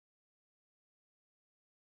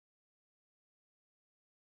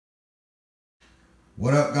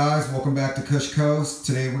What up, guys? Welcome back to Kush Coast.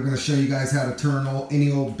 Today we're going to show you guys how to turn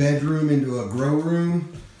any old bedroom into a grow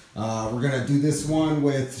room. We're going to do this one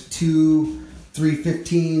with two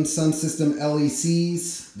 315 Sun System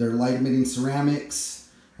LECs. They're light emitting ceramics.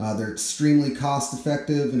 They're extremely cost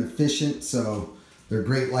effective and efficient, so they're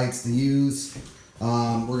great lights to use.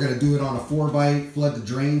 We're going to do it on a 4x flood to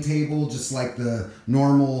drain table, just like the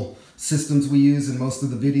normal systems we use in most of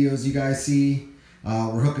the videos you guys see.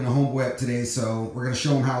 We're hooking a homeboy up today, so we're going to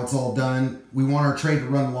show him how it's all done. We want our tray to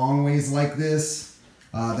run long ways like this.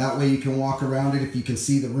 That way you can walk around it. If you can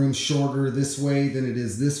see, the room's shorter this way than it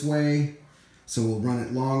is this way. So we'll run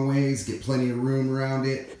it long ways, get plenty of room around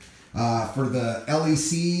it. For the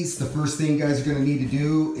LECs, the first thing you guys are going to need to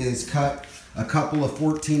do is cut a couple of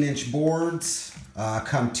 14-inch boards.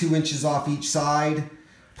 Come 2 inches off each side.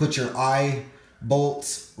 Put your eye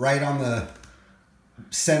bolts right on the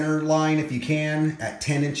center line if you can, at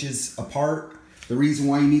 10 inches apart. The reason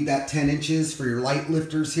why you need that 10 inches for your light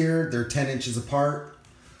lifters here, they're 10 inches apart.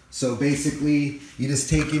 So basically you just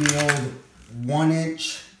take any old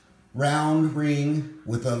 1-inch round ring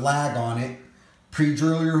with a lag on it,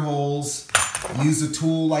 pre-drill your holes, use a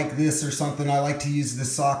tool like this or something. I like to use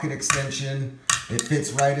this socket extension. It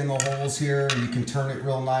fits right in the holes here, and you can turn it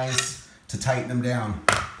real nice to tighten them down.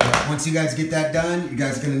 But once you guys get that done, you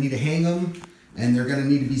guys are going to need to hang them, and they're going to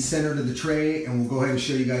need to be centered to the tray, and we'll go ahead and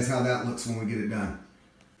show you guys how that looks when we get it done.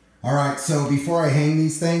 Alright, so before I hang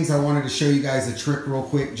these things, I wanted to show you guys a trick real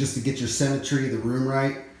quick just to get your symmetry of the room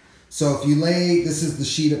right. So if you lay, this is the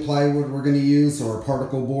sheet of plywood we're going to use, or a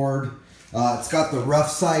particle board. It's got the rough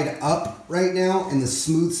side up right now, and the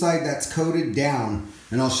smooth side that's coated down.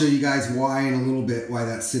 And I'll show you guys why in a little bit, why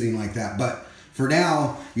that's sitting like that. But for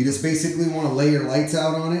now, you just basically want to lay your lights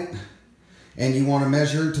out on it. And you want to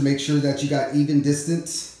measure to make sure that you got even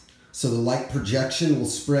distance, so the light projection will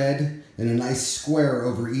spread in a nice square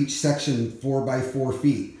over each section 4 by 4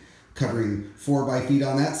 feet, covering 4 by feet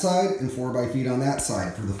on that side and 4 by feet on that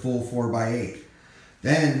side for the full 4 by 8.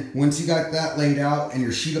 Then once you got that laid out and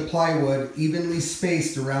your sheet of plywood evenly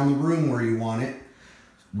spaced around the room where you want it,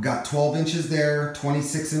 we've got 12 inches there,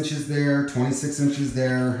 26 inches there, 26 inches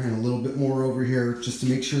there, and a little bit more over here, just to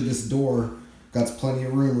make sure this door got plenty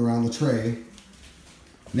of room around the tray.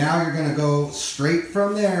 Now you're going to go straight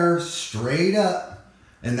from there, straight up,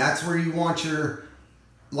 and that's where you want your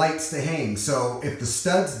lights to hang. So if the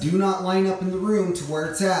studs do not line up in the room to where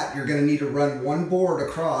it's at, you're going to need to run one board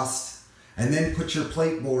across and then put your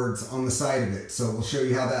plate boards on the side of it. So we'll show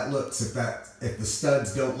you how that looks if the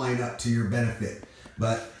studs don't line up to your benefit.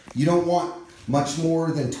 But you don't want much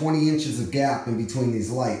more than 20 inches of gap in between these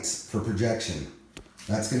lights for projection.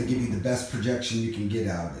 That's going to give you the best projection you can get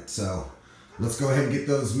out of it. So let's go ahead and get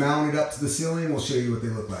those mounted up to the ceiling. We'll show you what they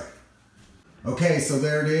look like. Okay, so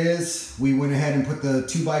there it is. We went ahead and put the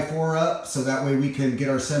 2x4 up, so that way we can get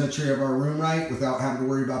our symmetry of our room right without having to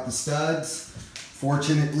worry about the studs.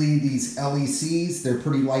 Fortunately, these LECs, they're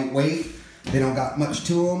pretty lightweight. They don't got much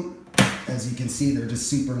to them. As you can see, they're just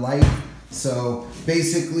super light. So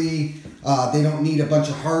basically, they don't need a bunch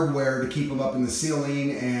of hardware to keep them up in the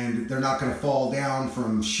ceiling, and they're not going to fall down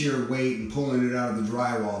from sheer weight and pulling it out of the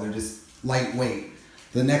drywall. They're just lightweight.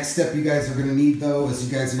 The next step you guys are going to need, though, is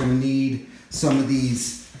you guys are going to need some of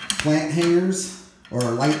these plant hangers, or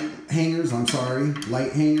light hangers,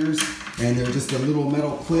 light hangers, and they're just a little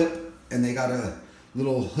metal clip, and they got a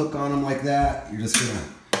little hook on them like that. You're just going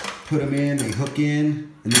to put them in, they hook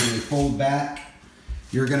in, and then they fold back.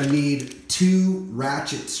 You're going to need 2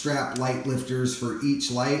 ratchet strap light lifters for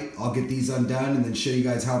each light. I'll get these undone and then show you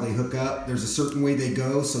guys how they hook up. There's a certain way they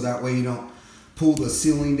go, so that way you don't pull the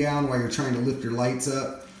ceiling down while you're trying to lift your lights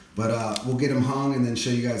up. But we'll get them hung and then show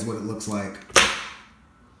you guys what it looks like.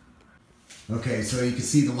 Okay, so you can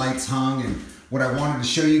see the lights hung, and what I wanted to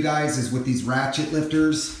show you guys is with these ratchet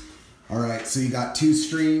lifters. Alright, so you got 2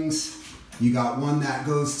 strings. You got one that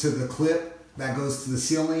goes to the clip, that goes to the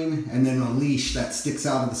ceiling, and then a leash that sticks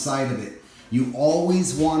out of the side of it. You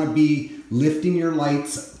always want to be lifting your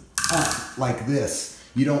lights up like this.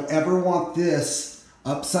 You don't ever want this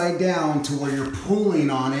upside down to where you're pulling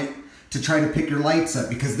on it to try to pick your lights up,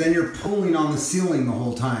 because then you're pulling on the ceiling the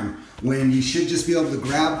whole time, when you should just be able to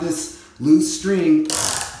grab this loose string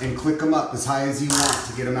and click them up as high as you want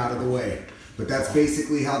to get them out of the way. But that's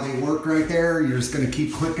basically how they work right there. You're just going to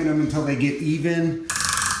keep clicking them until they get even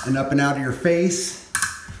and up and out of your face.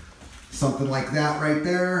 Something like that right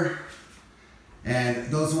there.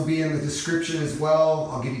 And those will be in the description as well.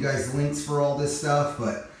 I'll give you guys links for all this stuff,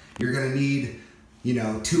 but you're going to need, you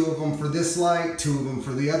know, 2 of them for this light, 2 of them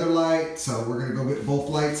for the other light. So we're going to go get both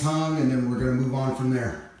lights hung, and then we're going to move on from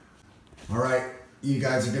there. All right, you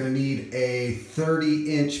guys are going to need a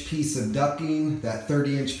 30-inch piece of ducting. That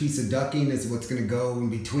 30-inch piece of ducting is what's going to go in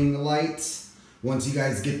between the lights. Once you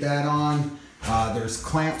guys get that on, there's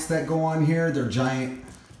clamps that go on here. They're giant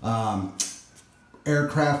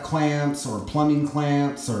aircraft clamps or plumbing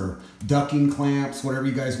clamps or ducking clamps, whatever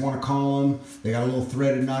you guys want to call them. They got a little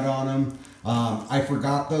threaded nut on them. I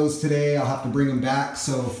forgot those today. I'll have to bring them back.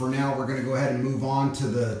 So for now, we're going to go ahead and move on to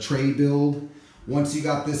the tray build. Once you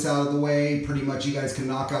got this out of the way, pretty much you guys can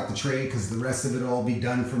knock out the tray because the rest of it will all be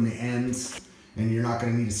done from the ends and you're not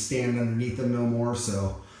going to need to stand underneath them no more.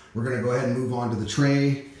 So we're going to go ahead and move on to the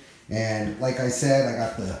tray. And like I said, I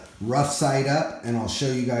got the rough side up and I'll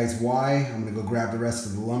show you guys why. I'm going to go grab the rest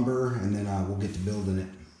of the lumber and then we'll get to building it.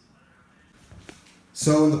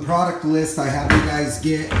 So in the product list, I have you guys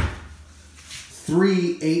get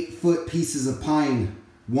 3 8-foot pieces of pine,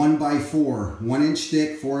 1x4, 1 inch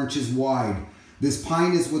thick, 4 inches wide. This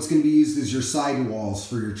pine is what's going to be used as your sidewalls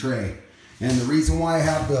for your tray. And the reason why I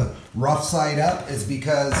have the rough side up is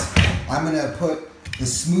because I'm going to put the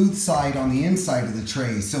smooth side on the inside of the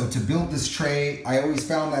tray. So to build this tray, I always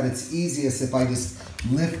found that it's easiest if I just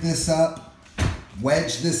lift this up,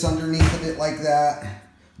 wedge this underneath of it like that,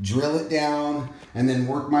 drill it down, and then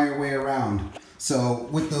work my way around. So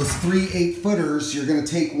with those 3 8-footers, you're going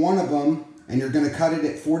to take one of them and you're going to cut it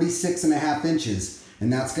at 46.5 inches.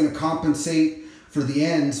 And that's going to compensate for the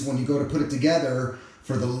ends when you go to put it together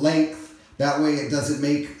for the length. That way it doesn't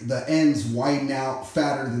make the ends widen out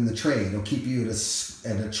fatter than the tray. It'll keep you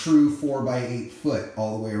at a true 4x8 foot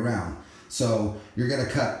all the way around. So you're going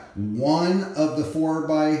to cut one of the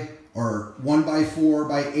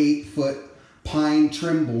 1x4x8 foot pine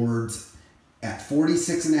trim boards at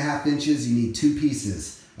 46.5 inches. You need 2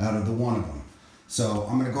 pieces out of the one of them. So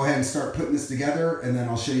I'm going to go ahead and start putting this together and then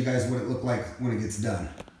I'll show you guys what it looks like when it gets done.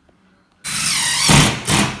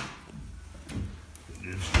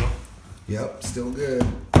 Yep, still good.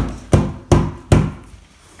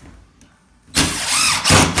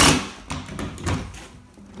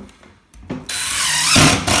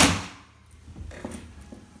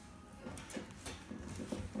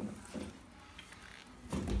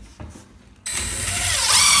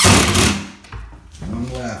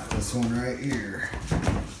 One left, this one right here.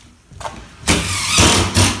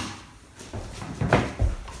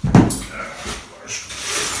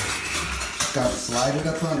 Got to slide it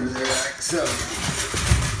up under there like so. Just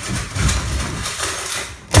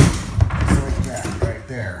like that, right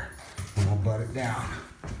there. And we'll butt it down.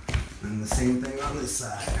 And the same thing on this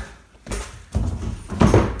side.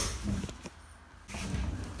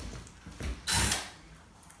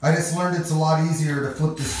 I just learned it's a lot easier to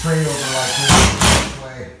flip this tray over like this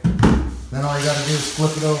way. Then all you got to do is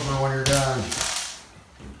flip it over when you're done.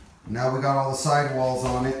 Now we got all the sidewalls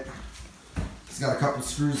on it. It's got a couple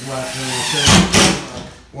screws left and we'll show you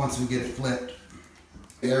once we get it flipped.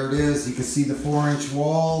 There it is. You can see the 4-inch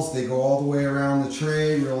walls. They go all the way around the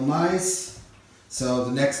tray real nice. So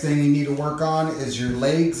the next thing you need to work on is your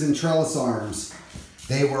legs and trellis arms.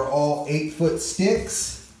 They were all 8-foot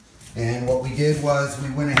sticks. And what we did was we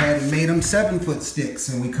went ahead and made them 7-foot sticks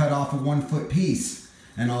and we cut off a 1-foot piece.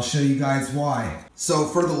 And I'll show you guys why. So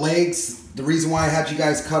for the legs, the reason why I had you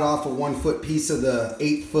guys cut off a 1-foot piece of the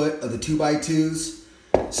 8-foot of the 2x2s.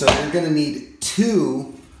 So you're gonna need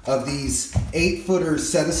 2 of these 8-footers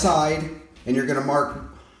set aside and you're gonna mark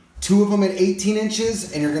 2 of them at 18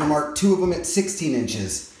 inches and you're gonna mark 2 of them at 16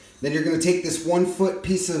 inches. Then you're gonna take this 1-foot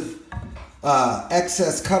piece of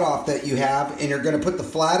excess cutoff that you have and you're going to put the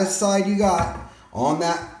flattest side you got on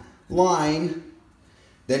that line.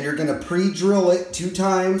 Then you're going to pre-drill it 2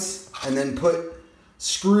 times and then put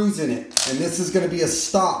screws in it. And this is going to be a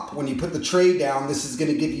stop when you put the tray down. This is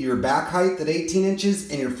going to give you your back height at 18 inches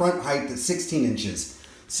and your front height at 16 inches.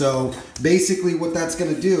 So basically what that's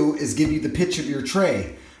going to do is give you the pitch of your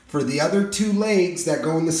tray. For the other 2 legs that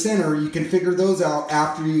go in the center, you can figure those out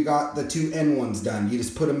after you got the 2 end ones done. You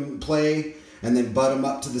just put them in play and then butt them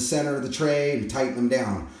up to the center of the tray and tighten them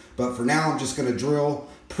down. But for now, I'm just going to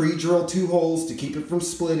pre-drill 2 holes to keep it from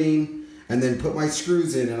splitting and then put my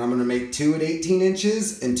screws in. And I'm going to make 2 at 18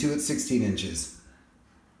 inches and 2 at 16 inches.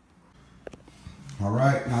 All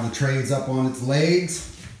right, now the tray is up on its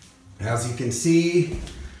legs. As you can see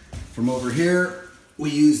from over here, we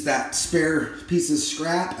use that spare piece of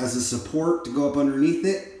scrap as a support to go up underneath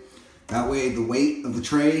it. That way the weight of the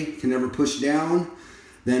tray can never push down.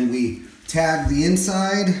 Then we tag the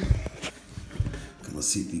inside. Let's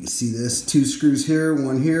see if you can see this. 2 screws here,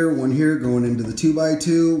 1 here, 1 here, going into the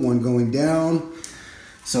 2x2, 1 going down.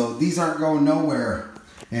 So these aren't going nowhere.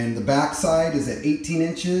 And the back side is at 18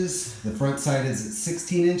 inches. The front side is at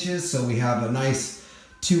 16 inches. So we have a nice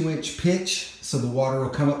 2-inch pitch, so the water will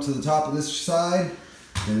come up to the top of this side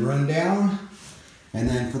and run down. And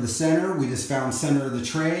then for the center, we just found center of the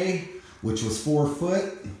tray, which was 4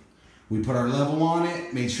 foot. We put our level on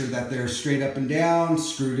it, made sure that they're straight up and down,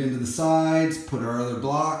 screwed into the sides, put our other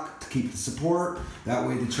block to keep the support. That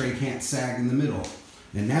way the tray can't sag in the middle.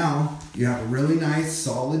 And now you have a really nice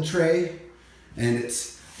solid tray, and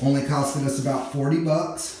it's only costing us about 40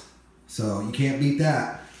 bucks. So you can't beat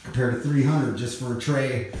that compared to 300 just for a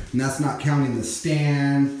tray. And that's not counting the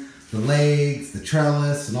stand, the legs, the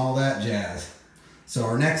trellis, and all that jazz. So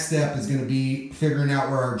our next step is gonna be figuring out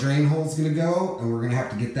where our drain hole is gonna go, and we're gonna have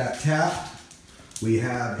to get that tapped. We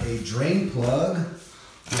have a drain plug.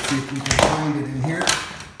 Let's see if we can find it in here.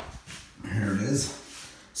 Here it is.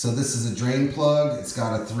 So this is a drain plug. It's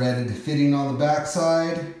got a threaded fitting on the back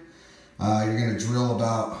side. You're gonna drill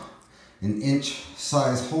about an inch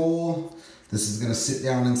size hole. This is gonna sit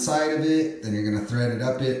down inside of it, then you're gonna thread it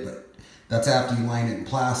up it, but that's after you line it in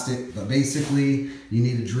plastic. But basically, you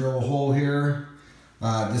need to drill a hole here.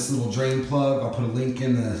 This little drain plug, I'll put a link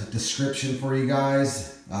in the description for you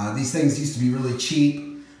guys. These things used to be really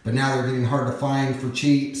cheap, but now they're getting hard to find for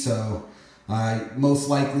cheap. So most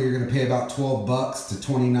likely you're gonna pay about 12 bucks to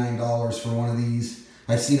 $29 for one of these.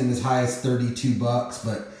 I've seen them as high as 32 bucks,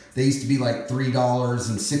 but they used to be like $3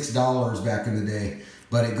 and $6 back in the day.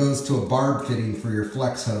 But it goes to a barb fitting for your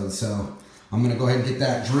flex hose. So I'm gonna go ahead and get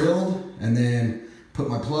that drilled and then put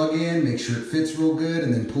my plug in, make sure it fits real good,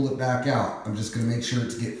 and then pull it back out. I'm just gonna make sure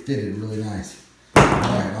it's get fitted really nice. All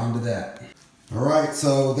right, on to that. All right,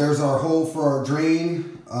 so there's our hole for our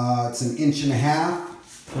drain. It's 1.5 inches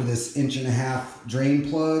for this 1.5 inch drain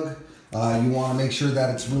plug. You wanna make sure that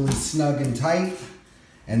it's really snug and tight.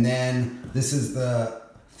 And then this is the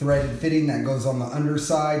threaded fitting that goes on the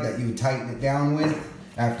underside that you would tighten it down with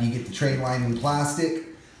after you get the tray lined in plastic.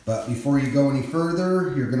 But before you go any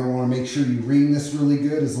further, you're gonna wanna make sure you ream this really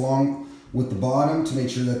good as long with the bottom to make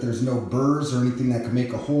sure that there's no burrs or anything that can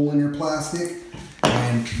make a hole in your plastic.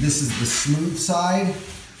 And this is the smooth side.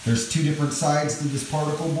 There's 2 different sides to this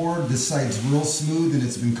particle board. This side's real smooth and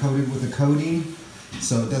it's been coated with a coating,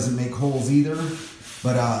 so it doesn't make holes either.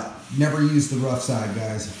 But never use the rough side,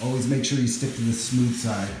 guys. Always make sure you stick to the smooth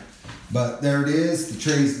side. But there it is, the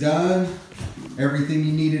tray's done. Everything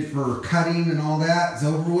you needed for cutting and all that is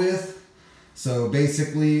over with. So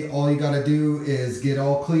basically all you gotta do is get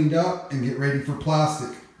all cleaned up and get ready for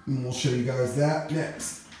plastic. And we'll show you guys that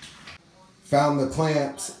next. Found the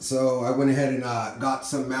clamps, so I went ahead and got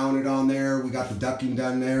some mounted on there. We got the ducking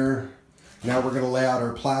done there. Now we're gonna lay out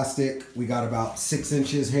our plastic. We got about 6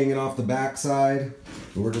 inches hanging off the back side.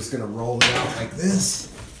 And we're just gonna roll it out like this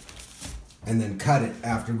and then cut it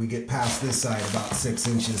after we get past this side about 6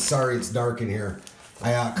 inches. Sorry, it's dark in here.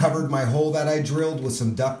 I covered my hole that I drilled with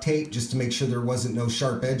some duct tape just to make sure there wasn't no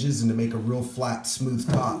sharp edges and to make a real flat,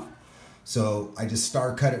 smooth top. So I just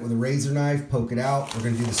star cut it with a razor knife, poke it out. We're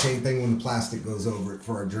gonna do the same thing when the plastic goes over it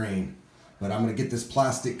for our drain. But I'm gonna get this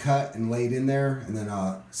plastic cut and laid in there and then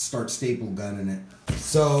start staple gunning it.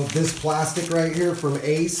 So this plastic right here from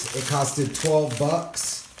Ace, it costed 12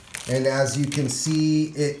 bucks. And as you can see,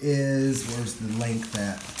 it is, where's the length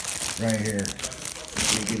at? Right here.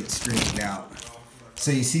 Let me get it straightened out.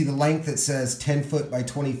 So you see the length that says 10 foot by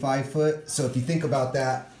 25 foot. So if you think about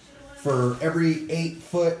that, for every 8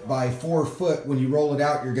 foot by 4 foot, when you roll it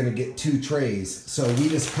out, you're gonna get 2 trays. So we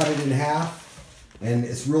just cut it in half. And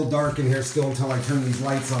it's real dark in here still until I turn these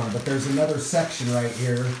lights on. But there's another section right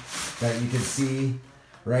here that you can see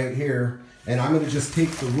right here. And I'm gonna just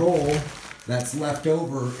take the roll that's left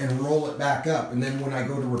over and roll it back up. And then when I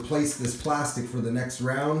go to replace this plastic for the next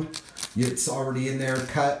round, it's already in there,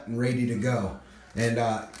 cut and ready to go. And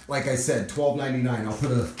like I said, $12.99. I'll put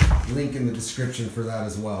a link in the description for that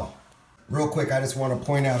as well. Real quick, I just want to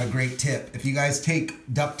point out a great tip. If you guys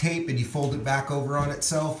take duct tape and you fold it back over on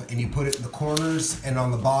itself and you put it in the corners and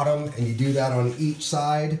on the bottom and you do that on each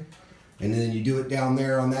side and then you do it down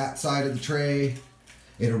there on that side of the tray,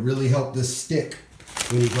 it'll really help this stick.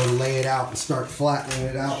 When you go to lay it out and start flattening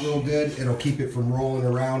it out real good, it'll keep it from rolling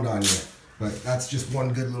around on you. But that's just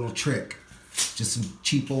one good little trick. Just some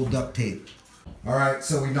cheap old duct tape. All right,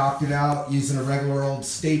 so we knocked it out using a regular old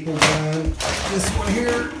staple gun. This one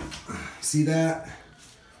here. See that?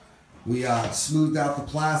 We smoothed out the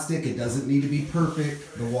plastic. It doesn't need to be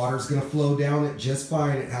perfect. The water's gonna flow down it just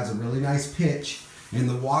fine. It has a really nice pitch. And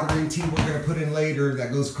the watering tee we're gonna put in later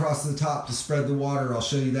that goes across the top to spread the water, I'll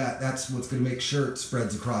show you that. That's what's gonna make sure it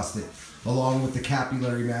spreads across it, along with the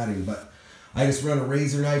capillary matting. But I just run a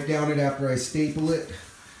razor knife down it after I staple it.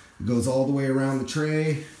 It goes all the way around the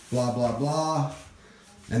tray, blah, blah, blah.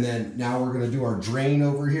 And then now we're gonna do our drain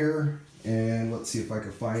over here. And let's see if I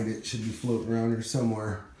can find it. It should be floating around here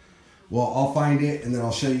somewhere. Well, I'll find it and then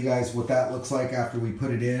I'll show you guys what that looks like after we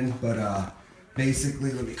put it in. But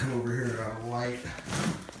basically, let me come over here to the light.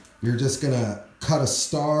 You're just gonna cut a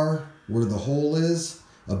star where the hole is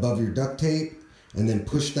above your duct tape and then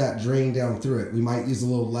push that drain down through it. We might use a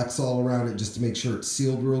little Lexol around it just to make sure it's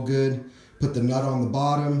sealed real good. Put the nut on the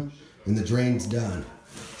bottom and the drain's done.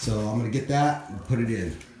 So I'm gonna get that and put it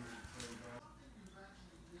in.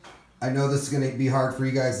 I know this is gonna be hard for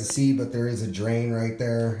you guys to see, but there is a drain right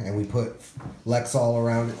there and we put Lexol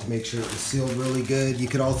around it to make sure it was sealed really good. You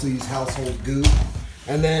could also use household goop.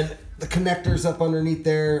 And then the connector's up underneath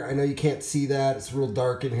there. I know you can't see that, it's real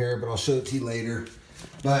dark in here, but I'll show it to you later.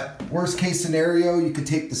 But worst case scenario, you could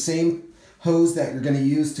take the same hose that you're gonna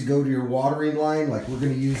use to go to your watering line. Like we're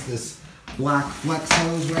gonna use this black flex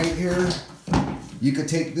hose right here. You could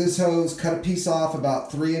take this hose, cut a piece off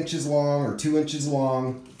about 3 inches long or 2 inches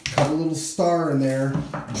long, cut a little star in there,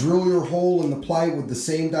 drill your hole in the plywood the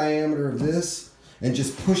same diameter of this, and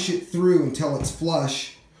just push it through until it's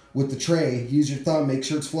flush with the tray. Use your thumb, make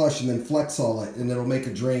sure it's flush, and then Flexol it, and it'll make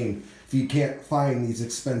a drain if you can't find these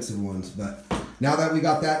expensive ones. But now that we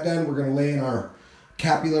got that done, we're gonna lay in our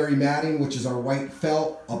capillary matting, which is our white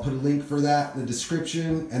felt. I'll put a link for that in the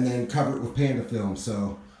description, and then cover it with Panda film,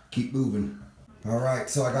 so keep moving. All right,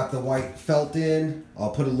 so I got the white felt in. I'll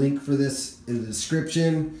put a link for this in the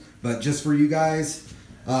description, but just for you guys,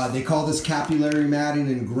 they call this capillary matting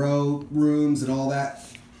in grow rooms and all that,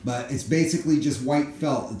 but it's basically just white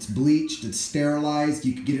felt. It's bleached, it's sterilized.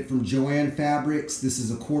 You can get it from Joann Fabrics. This is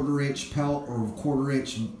a 1/4 inch pelt or 1/4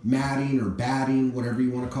 inch matting or batting, whatever you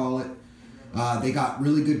want to call it. They got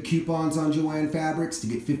really good coupons on Joann Fabrics to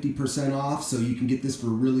get 50% off, so you can get this for a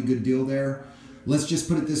really good deal there. Let's just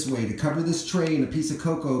put it this way. To cover this tray and a piece of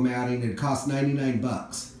cocoa matting, it cost 99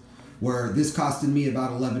 bucks, where this costed me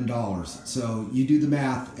about $11. So you do the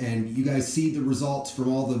math, and you guys see the results from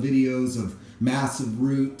all the videos of massive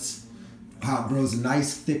roots, how it grows a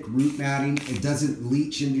nice thick root matting. It doesn't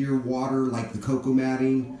leach into your water like the cocoa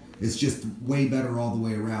matting. It's just way better all the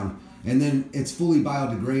way around. And then it's fully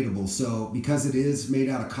biodegradable. So because it is made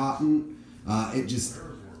out of cotton, it just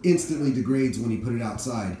instantly degrades when you put it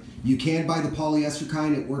outside. You can buy the polyester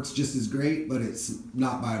kind, it works just as great, but it's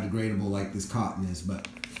not biodegradable like this cotton is. But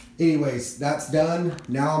anyways, that's done.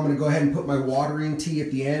 Now I'm gonna go ahead and put my watering tee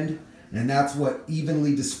at the end, and that's what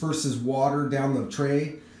evenly disperses water down the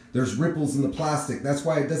tray. There's ripples in the plastic. That's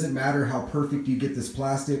why it doesn't matter how perfect you get this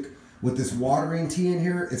plastic. With this watering tee in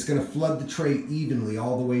here, it's gonna flood the tray evenly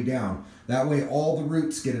all the way down. That way all the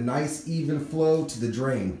roots get a nice even flow to the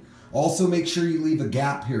drain. Also make sure you leave a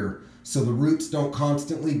gap here so the roots don't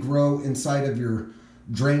constantly grow inside of your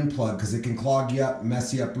drain plug, because it can clog you up and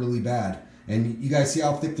mess you up really bad. And you guys see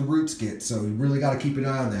how thick the roots get, so you really got to keep an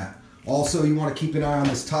eye on that. Also, you want to keep an eye on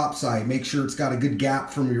this top side. Make sure it's got a good gap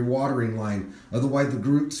from your watering line. Otherwise, the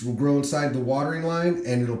roots will grow inside the watering line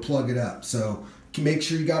and it'll plug it up. So make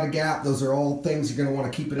sure you got a gap. Those are all things you're going to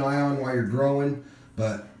want to keep an eye on while you're growing.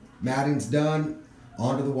 But matting's done.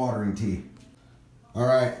 Onto the watering tee. All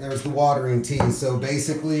right, there's the watering tee. So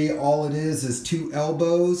basically all it is 2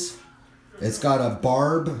 elbows. It's got a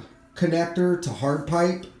barb connector to hard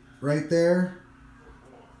pipe right there.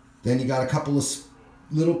 Then you got a couple of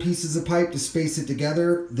little pieces of pipe to space it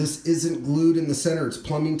together. This isn't glued in the center, it's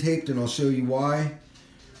plumbing taped, and I'll show you why.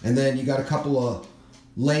 And then you got a couple of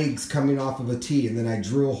legs coming off of a tee, and then I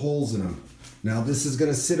drill holes in them. Now this is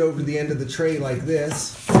gonna sit over the end of the tray like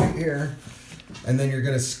this, right here. And then you're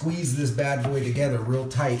gonna squeeze this bad boy together real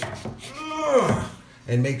tight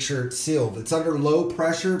and make sure it's sealed. It's under low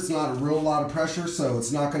pressure. It's not a real lot of pressure, so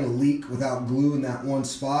it's not gonna leak without glue in that one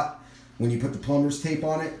spot when you put the plumber's tape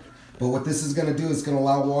on it. But what this is gonna do is gonna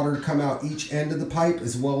allow water to come out each end of the pipe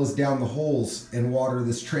as well as down the holes and water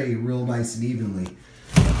this tray real nice and evenly.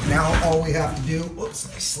 Now all we have to do, whoops,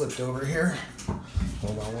 I slipped over here.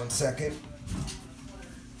 Hold on one second.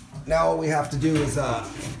 Now all we have to do is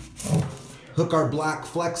hook our black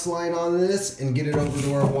flex line on this and get it over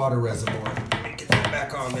to our water reservoir. Get that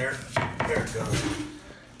back on there. There it goes.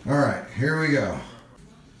 All right, here we go.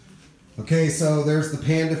 Okay, so there's the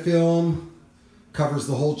Panda film. Covers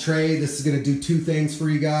the whole tray. This is gonna do 2 things for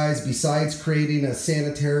you guys. Besides creating a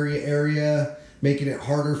sanitary area, making it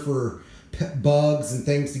harder for bugs and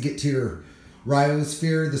things to get to your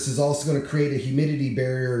rhizosphere, this is also gonna create a humidity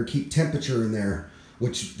barrier and keep temperature in there,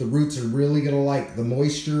 which the roots are really gonna like, the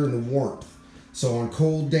moisture and the warmth. So on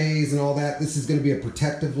cold days and all that, this is going to be a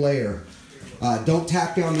protective layer. Don't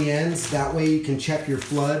tack down the ends. That way you can check your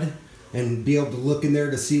flood and be able to look in there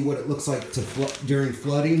to see what it looks like during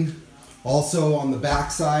flooding. Also on the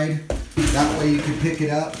back side, that way you can pick it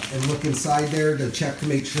up and look inside there to check to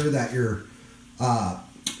make sure that your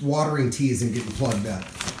watering tee isn't getting plugged up.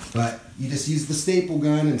 But you just use the staple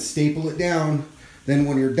gun and staple it down. Then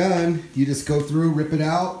when you're done, you just go through, rip it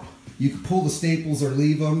out. You can pull the staples or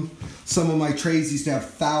leave them. Some of my trays used to have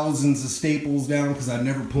thousands of staples down because I'd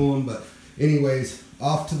never pull them. But anyways,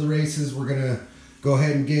 off to the races. We're gonna go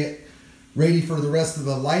ahead and get ready for the rest of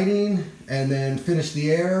the lighting and then finish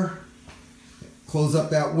the air. Close up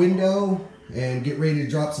that window and get ready to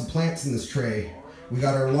drop some plants in this tray. We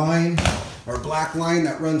got our line, our black line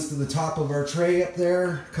that runs to the top of our tray up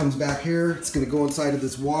there, comes back here. It's gonna go inside of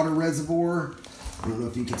this water reservoir. I don't know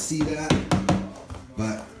if you can see that,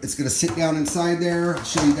 but it's gonna sit down inside there. I'll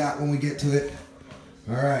show you that when we get to it.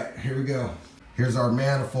 All right, here we go. Here's our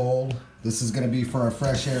manifold. This is gonna be for our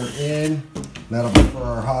fresh air in. That'll be for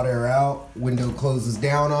our hot air out. Window closes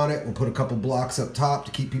down on it. We'll put a couple blocks up top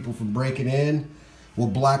to keep people from breaking in. We'll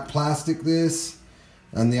black plastic this.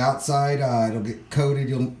 On the outside, it'll get coated.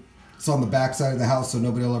 It's on the back side of the house, so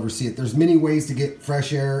nobody will ever see it. There's many ways to get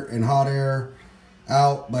fresh air and hot air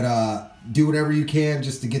out, but do whatever you can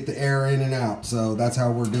just to get the air in and out. So that's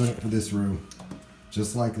how we're doing it for this room,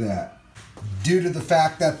 just like that. Due to the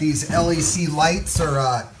fact that these LEC lights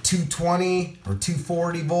are 220 or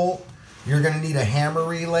 240 volt, you're gonna need a hammer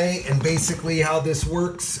relay. And basically how this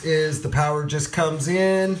works is the power just comes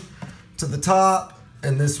in to the top,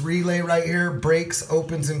 and this relay right here breaks,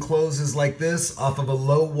 opens and closes like this off of a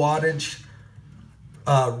low wattage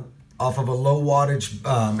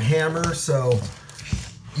hammer. So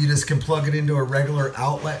you just can plug it into a regular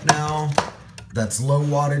outlet now that's low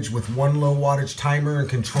wattage with one low wattage timer and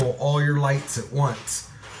control all your lights at once.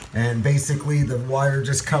 And basically the wire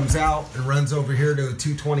just comes out and runs over here to a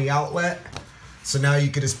 220 outlet. So now you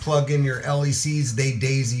can just plug in your LECs. They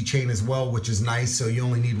daisy chain as well, which is nice. So you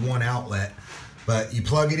only need one outlet. But you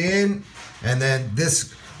plug it in, and then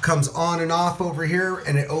this comes on and off over here,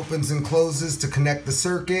 and it opens and closes to connect the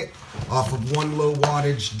circuit off of one low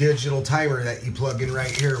wattage digital timer that you plug in right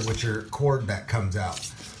here with your cord that comes out.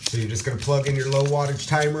 So you're just gonna plug in your low wattage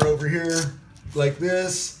timer over here like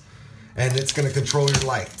this, and it's gonna control your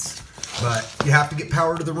lights. But you have to get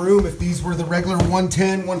power to the room. If these were the regular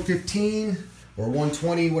 110, 115, or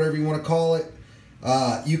 120, whatever you wanna call it,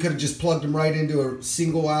 you could have just plugged them right into a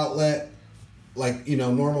single outlet, like, you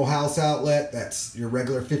know, normal house outlet. That's your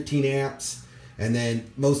regular 15 amps. And then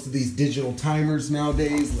most of these digital timers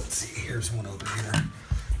nowadays, let's see, here's one over here.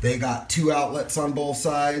 They got 2 outlets on both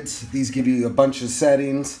sides. These give you a bunch of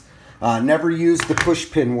settings. Never use the push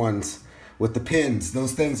pin ones with the pins.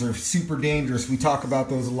 Those things are super dangerous. We talk about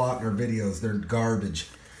those a lot in our videos. They're garbage.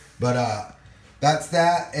 But that's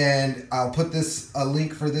that, and I'll put a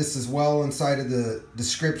link for this as well inside of the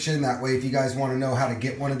description. That way if you guys want to know how to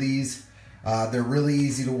get one of these, they're really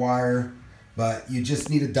easy to wire, but you just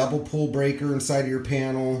need a double pull breaker inside of your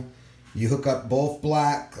panel. You hook up both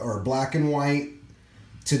black and white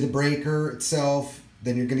to the breaker itself.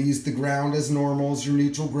 Then you're going to use the ground as normal as your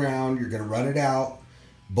neutral ground. You're going to run it out.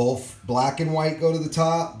 Both black and white go to the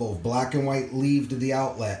top. Both black and white leave to the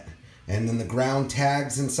outlet. And then the ground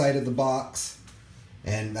tags inside of the box.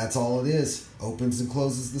 And that's all it is. Opens and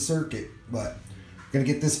closes the circuit. But gonna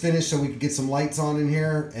get this finished so we can get some lights on in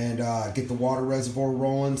here and get the water reservoir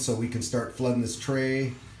rolling so we can start flooding this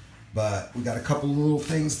tray. But we got a couple little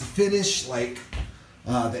things to finish, like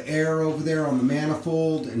the air over there on the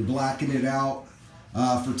manifold and blacken it out.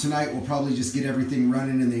 For tonight, we'll probably just get everything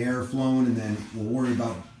running and the air flowing, and then we'll worry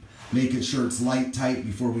about making sure it's light tight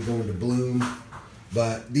before we go into bloom.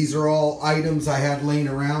 But these are all items I had laying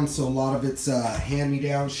around, so a lot of it's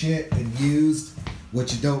hand-me-down shit and used,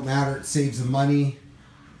 which it don't matter, it saves the money.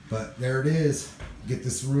 But there it is. Get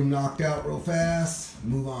this room knocked out real fast,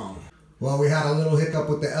 move on. Well, we had a little hiccup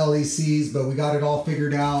with the LECs, but we got it all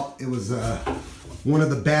figured out. It was one of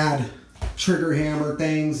the bad trigger hammer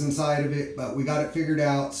things inside of it, but we got it figured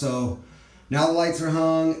out. So now the lights are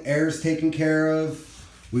hung, air's taken care of.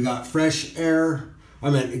 We got fresh air,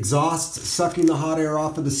 exhaust sucking the hot air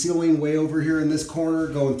off of the ceiling way over here in this corner,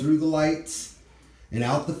 going through the lights and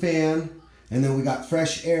out the fan. And then we got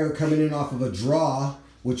fresh air coming in off of a draw,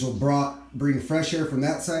 which will bring fresh air from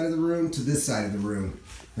that side of the room to this side of the room.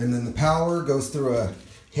 And then the power goes through a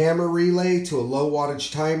hammer relay to a low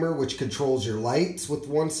wattage timer, which controls your lights with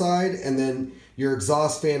one side, and then your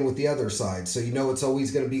exhaust fan with the other side. So you know it's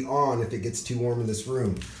always going to be on if it gets too warm in this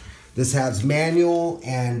room. This has manual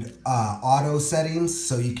and auto settings,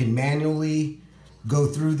 so you can manually go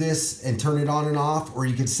through this and turn it on and off, or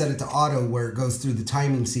you can set it to auto where it goes through the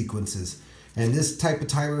timing sequences. And this type of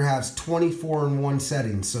timer has 24-in-1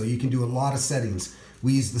 settings, so you can do a lot of settings.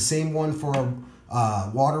 We use the same one for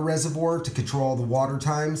our water reservoir to control the water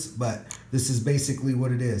times, but this is basically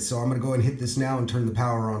what it is. So I'm gonna go ahead and hit this now and turn the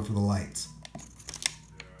power on for the lights.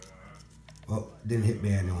 Oh, didn't hit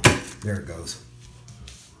manual. There it goes.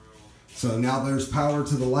 So now there's power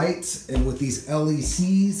to the lights, and with these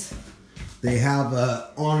LECs, they have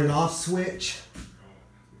a on and off switch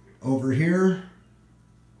over here.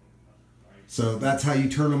 So that's how you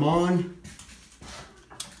turn them on.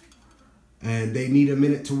 And they need a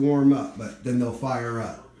minute to warm up, but then they'll fire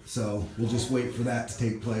up. So we'll just wait for that to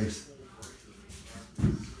take place.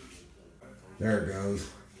 There it goes.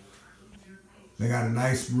 They got a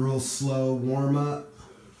nice real slow warm up,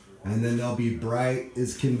 and then they'll be bright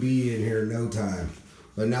as can be in here in no time.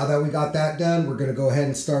 But now that we got that done, we're gonna go ahead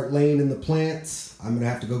and start laying in the plants. I'm gonna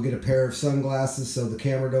have to go get a pair of sunglasses so the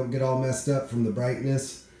camera don't get all messed up from the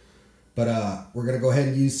brightness. But we're gonna go ahead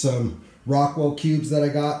and use some Rockwell cubes that I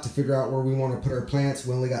got to figure out where we want to put our plants.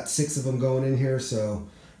 We only got 6 of them going in here, so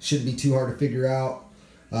shouldn't be too hard to figure out.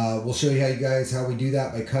 We'll show you guys how we do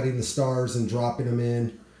that by cutting the stars and dropping them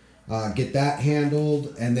in. Get that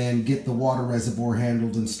handled, and then get the water reservoir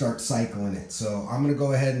handled and start cycling it. So I'm going to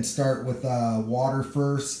go ahead and start with water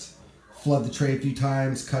first, flood the tray a few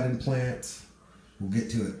times, cut in plants. We'll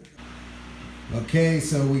get to it. Okay,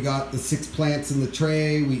 so we got the 6 plants in the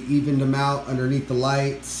tray. We evened them out underneath the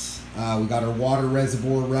lights. We got our water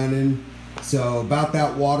reservoir running. So about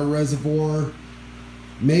that water reservoir,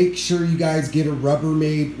 make sure you guys get a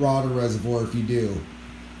Rubbermaid water reservoir if you do.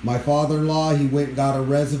 My father-in-law, he went and got a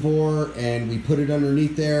reservoir and we put it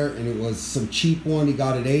underneath there, and it was some cheap one. He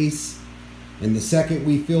got at Ace. And the second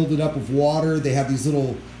we filled it up with water, they have these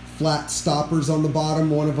little flat stoppers on the bottom.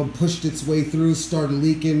 One of them pushed its way through, started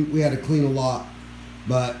leaking. We had to clean a lot.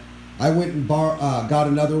 But I went and got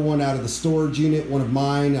another one out of the storage unit, one of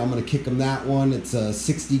mine. I'm going to kick him that one. It's a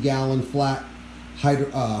 60-gallon flat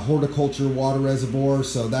horticulture water reservoir.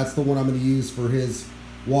 So that's the one I'm going to use for his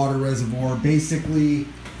water reservoir. Basically,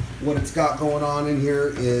 what it's got going on in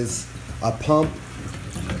here is a pump.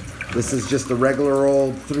 This is just a regular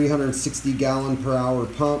old 360-gallon per hour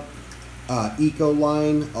pump. Eco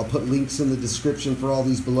line. I'll put links in the description for all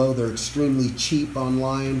these below. They're extremely cheap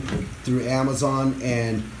online through Amazon,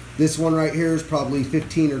 and this one right here is probably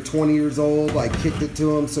 15 or 20 years old. I kicked it to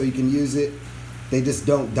them so you can use it. They just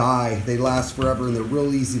don't die. They last forever, and they're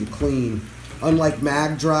real easy to clean. Unlike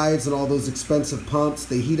mag drives and all those expensive pumps,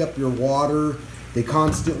 they heat up your water. They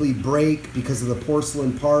constantly break because of the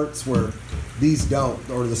porcelain parts, where these don't,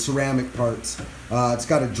 or the ceramic parts. It's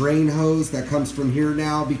got a drain hose that comes from here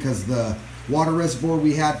now because the water reservoir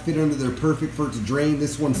we had fit under there perfect for it to drain.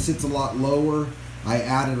 This one sits a lot lower. I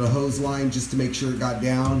added a hose line just to make sure it got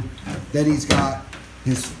down. Then he's got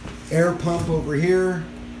his air pump over here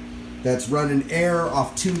that's running air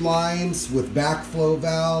off 2 lines with backflow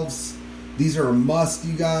valves. These are a must,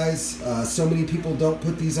 you guys. So many people don't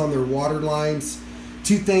put these on their water lines.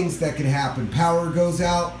 2 things that can happen. Power goes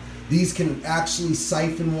out. These can actually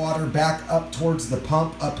siphon water back up towards the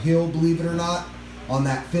pump, uphill, believe it or not, on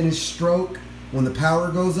that finished stroke. When the power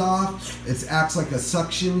goes off, it acts like a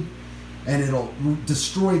suction, and it'll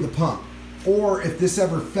destroy the pump. Or if this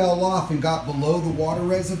ever fell off and got below the water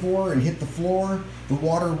reservoir and hit the floor, the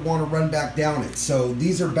water would want to run back down it. So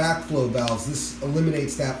these are backflow valves. This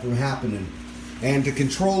eliminates that from happening. And to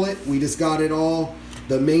control it, we just got it all,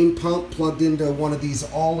 the main pump plugged into one of these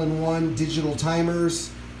all-in-one digital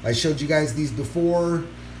timers. I showed you guys these before.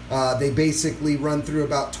 They basically run through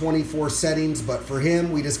about 24 settings, but for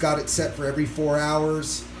him, we just got it set for every 4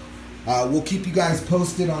 hours. We'll keep you guys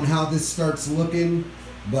posted on how this starts looking,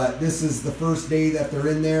 but this is the first day that they're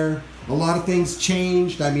in there. A lot of things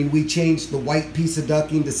changed. I mean, we changed the white piece of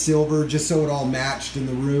ducting to silver just so it all matched in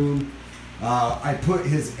the room. I put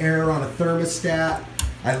his air on a thermostat.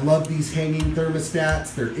 I love these hanging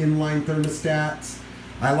thermostats. They're inline thermostats.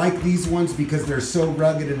 I like these ones because they're so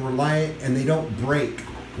rugged and reliant, and they don't break.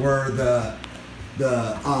 Where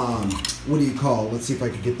what do you call? Let's see if I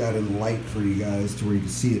can get that in light for you guys to where you can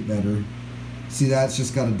see it better. See, that's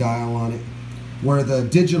just got a dial on it. Where the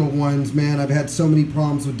digital ones, man, I've had so many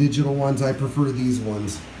problems with digital ones. I prefer these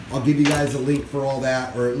ones. I'll give you guys a link for all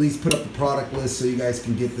that, or at least put up the product list so you guys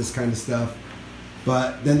can get this kind of stuff.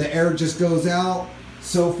 But then the air just goes out.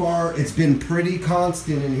 So far, it's been pretty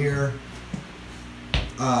constant in here.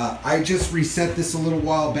 I just reset this a little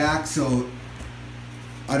while back, so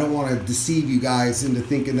I don't want to deceive you guys into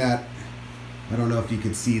thinking that, I don't know if you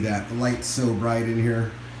could see that. The light's so bright in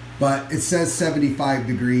here. But it says 75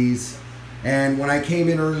 degrees. And when I came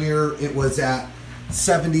in earlier, it was at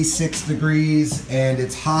 76 degrees, and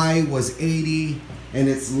its high was 80, and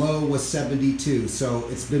its low was 72. So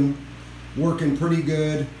it's been working pretty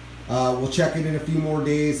good. We'll check it in a few more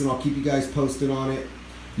days and I'll keep you guys posted on it.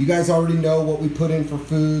 You guys already know what we put in for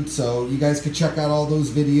food, so you guys could check out all those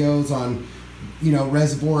videos on, you know,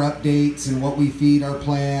 reservoir updates and what we feed our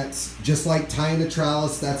plants. Just like tying the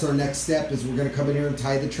trellis, that's our next step, is we're going to come in here and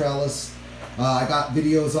tie the trellis. I got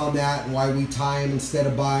videos on that and why we tie them instead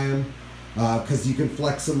of buy them, because you can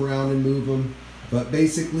flex them around and move them. But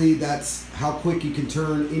basically, that's how quick you can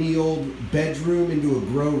turn any old bedroom into a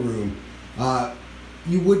grow room.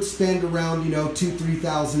 You would spend around, you know,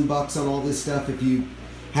 $2,000–3,000 on all this stuff if you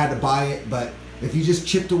had to buy it, but if you just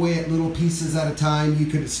chipped away at little pieces at a time, you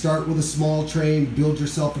could start with a small tray, build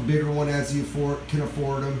yourself a bigger one as you can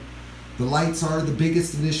afford them. The lights are the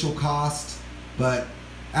biggest initial cost, but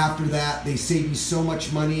after that, they save you so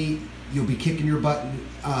much money. You'll be kicking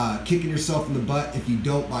yourself in the butt if you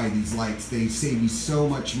don't buy these lights. They save you so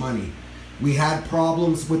much money. We had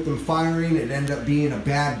problems with them firing. It ended up being a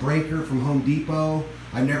bad breaker from Home Depot.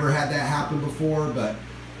 I never had that happen before, but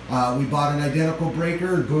we bought an identical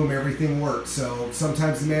breaker and boom, everything works. So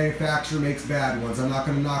sometimes the manufacturer makes bad ones. I'm not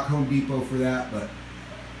going to knock Home Depot for that, but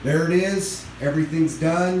there it is. Everything's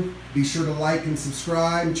done. Be sure to like and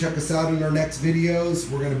subscribe and check us out in our next videos.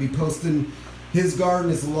 We're going to be posting his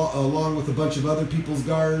garden along with a bunch of other people's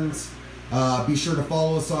gardens. Be sure to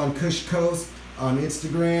follow us on Kush Coast on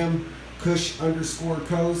Instagram,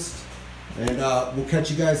 Kush_Coast. And we'll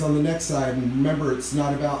catch you guys on the next side. And remember, it's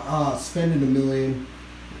not about spending $1 million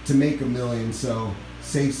to make $1 million, so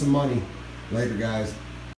save some money. Later, guys.